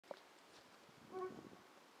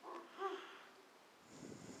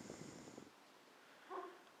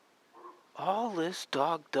All this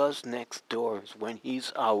dog does next door is when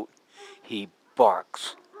he's out, he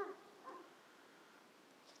barks.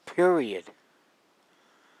 Period.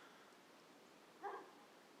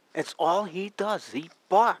 It's all he does. He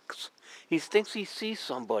barks. He thinks he sees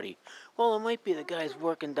somebody. Well, it might be the guys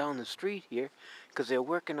working down the street here, because they're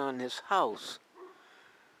working on this house.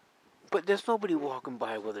 But there's nobody walking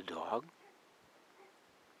by with a dog.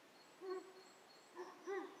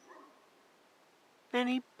 And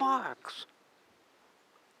he barks.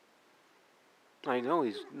 I know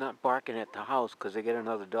he's not barking at the house because they get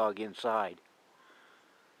another dog inside.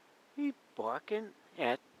 He's barking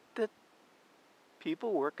at the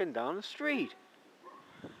people working down the street.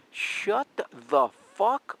 Shut the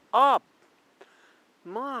fuck up.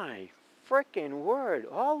 My frickin' word.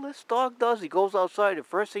 All this dog does, he goes outside, the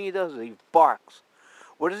first thing he does is he barks.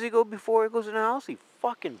 What does he go before he goes in the house? He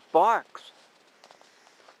fucking barks.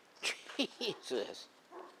 Jesus.